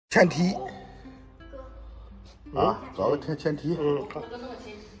前提啊，找个前提。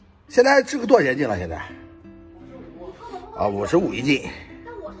现在这个多少钱斤了？现在啊，55一斤。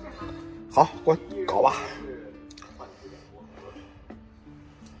好，给我搞吧。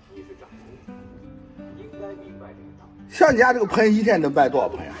像你家这个盆一天能卖多少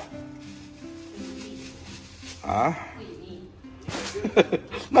盆呀？啊？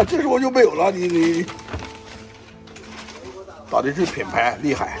那这时候就没有了，你到底是品牌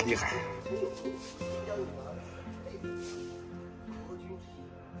厉害厉害。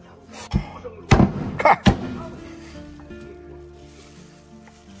看，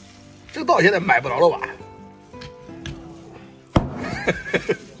这个到现在买不着了吧？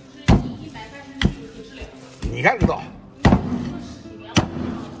你看这个道，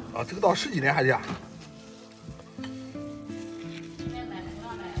啊，这个道10几年还价。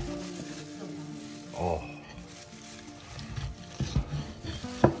哦，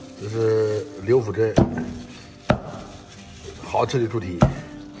这是刘府镇好吃的猪蹄，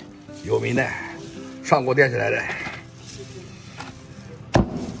有名的，上过电视台的。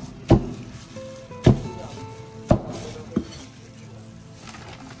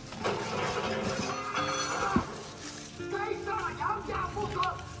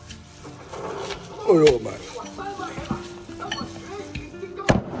哎呦妈！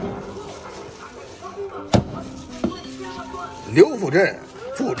刘府镇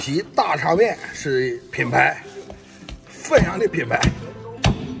猪蹄大肠面是品牌，凤阳的品牌。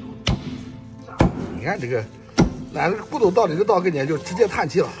你看这个，那这个骨头到你这到跟前就直接叹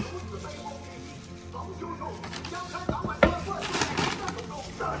气了。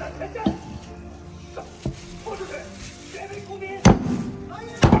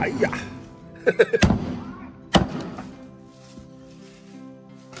哎呀，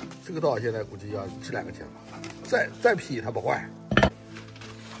这个道现在估计要值2个钱吧，再批它不坏。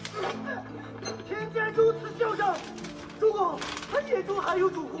天天如此嚣张，主公，他业主还有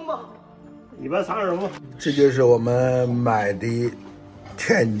主控吗？135。这就是我们买的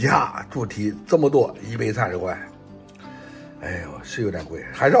天价猪蹄，这么多130块。哎呦，是有点贵，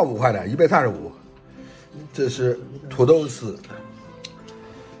还少5块呢，135。这是土豆丝。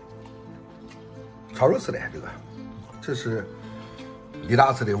炒肉丝的这个，这是李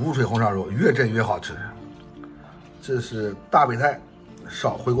大师的无水红烧肉，越蒸越好吃。这是大白菜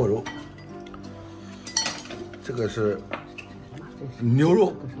烧回锅肉，这个是牛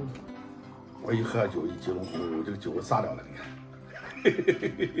肉。我一喝酒一激动，这个酒给洒掉了，你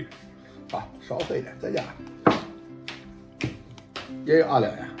看。好，少喝一点，再加。也有2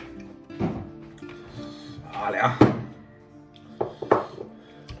两呀，2两。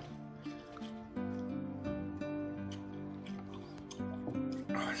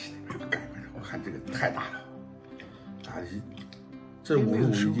看这个太大了，啊，这55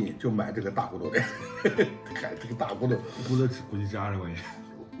一斤就买这个大骨头的，看这个大骨头，骨头估计是20块钱。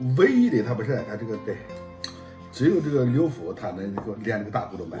唯一的它不是，它这个对，只有这个刘府它能连这个大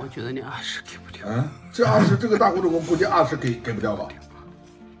骨头买。我觉得你20给不掉。嗯，这20这个大骨头我估计20给不掉吧？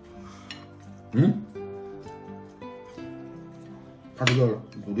嗯，它这个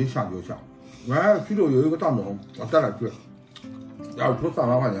骨头香就香。哎，徐州有一个张总，我带他去，要是出3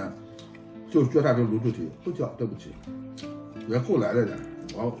万块钱。就觉得他这卤猪蹄不交，对不起，也够来了的，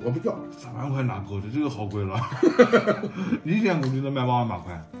我不交。3万块哪够的？这个好贵了，一天估计能卖8万8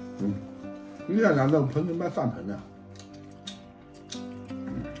块。嗯，一天2个盆能卖3盆呢。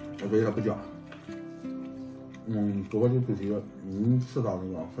所以他不交。做的猪蹄，吃到那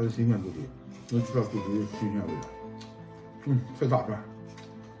个还是新鲜猪蹄，能吃到猪蹄新鲜味道。吃大蒜。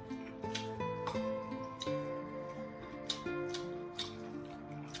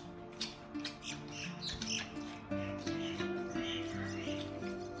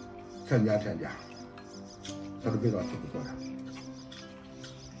天价，它的味道是不错的，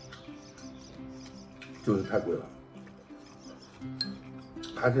就是太贵了。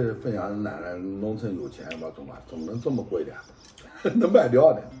还是凤阳奶奶农村有钱吧，怎么能这么贵的？能卖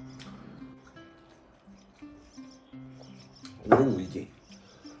掉的，55一斤。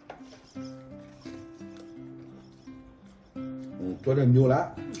昨天牛腩，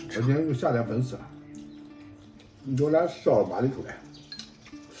我今天又下点粉丝了。牛腩烧马里出来。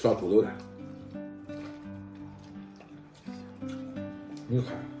烧土豆的，你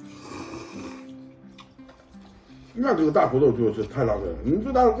看，那这个大骨头就是太浪费了。你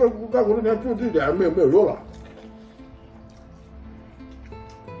这大骨头里面就这点没有肉了，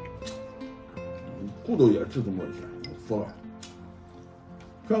骨头也只这么一些，我服了。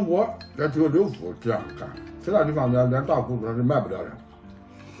全国也只有刘府这样干，其他地方呢连大骨头是卖不了的，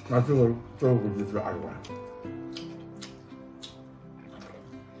那这个估计是20万。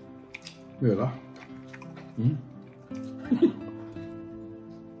没有了。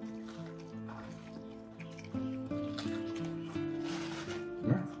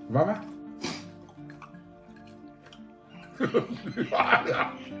玩玩。啥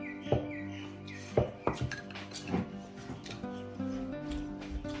呀？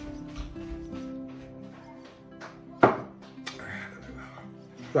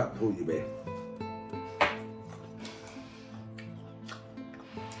蒜头一杯。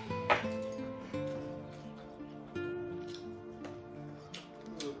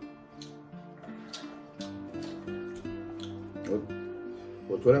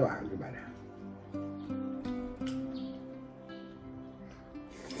我昨天晚上就买的。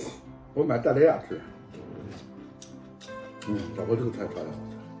我买带雷亚吃。老婆这个菜炒的好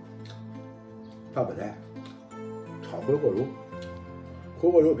吃。大白菜，炒回锅肉，回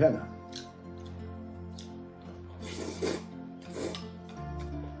锅肉片的。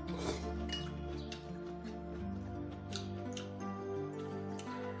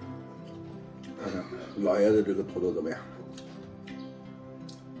看看老爷子这个土豆怎么样？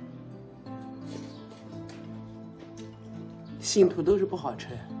新土豆是不好吃，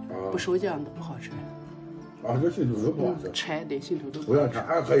不熟酱的不好吃。这新土豆不好吃。柴对新土豆不要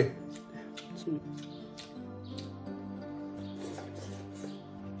柴，可以。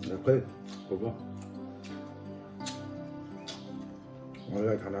那可以，不错。我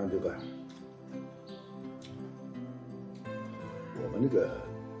来尝尝这个，我们那个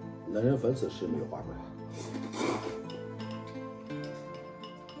男人粉丝是没有画出来。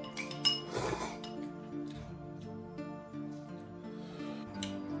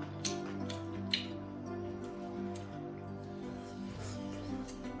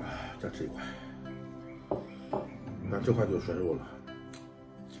再吃一块，那这块就是纯肉了。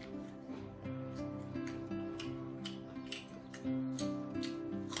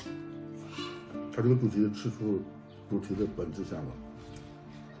它这个猪蹄吃出猪蹄的本质香味，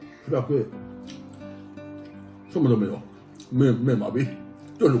有点贵，什么都没有，没毛病，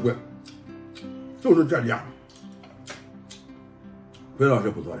就是贵，就是这样。味道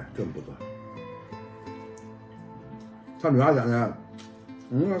是不错的，真不错。他女儿讲呢。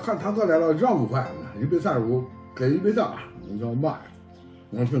看堂哥来了，让5块，135给130，你知道妈呀，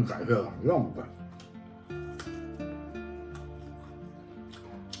我挺感谢的，让5块。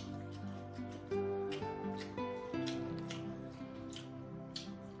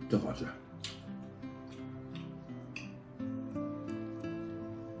真好吃。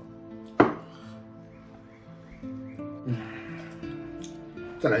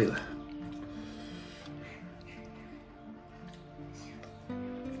再来一个。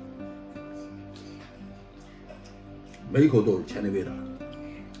每一口都是甜的味道，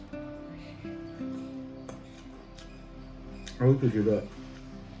而我就觉得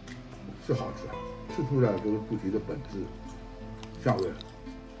是好吃，吃出来这个猪蹄的本质香味，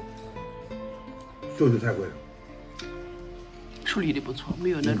就是太贵了。处理的不错，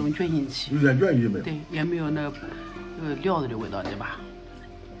没有那种卷心气，一点卷心没有。对，也没有那料子的味道，对吧？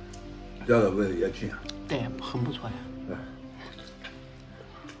料子味道也清啊。对，很不错的。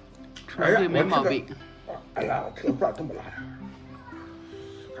哎呀，没毛病。哎呀，这个饭这么辣呀！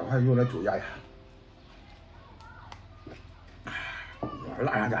赶快用来煮鸭呀！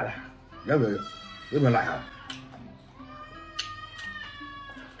辣上家了，有没有辣下来？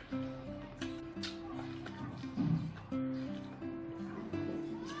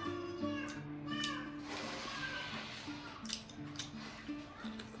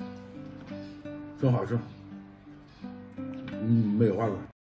真好吃，没有话说。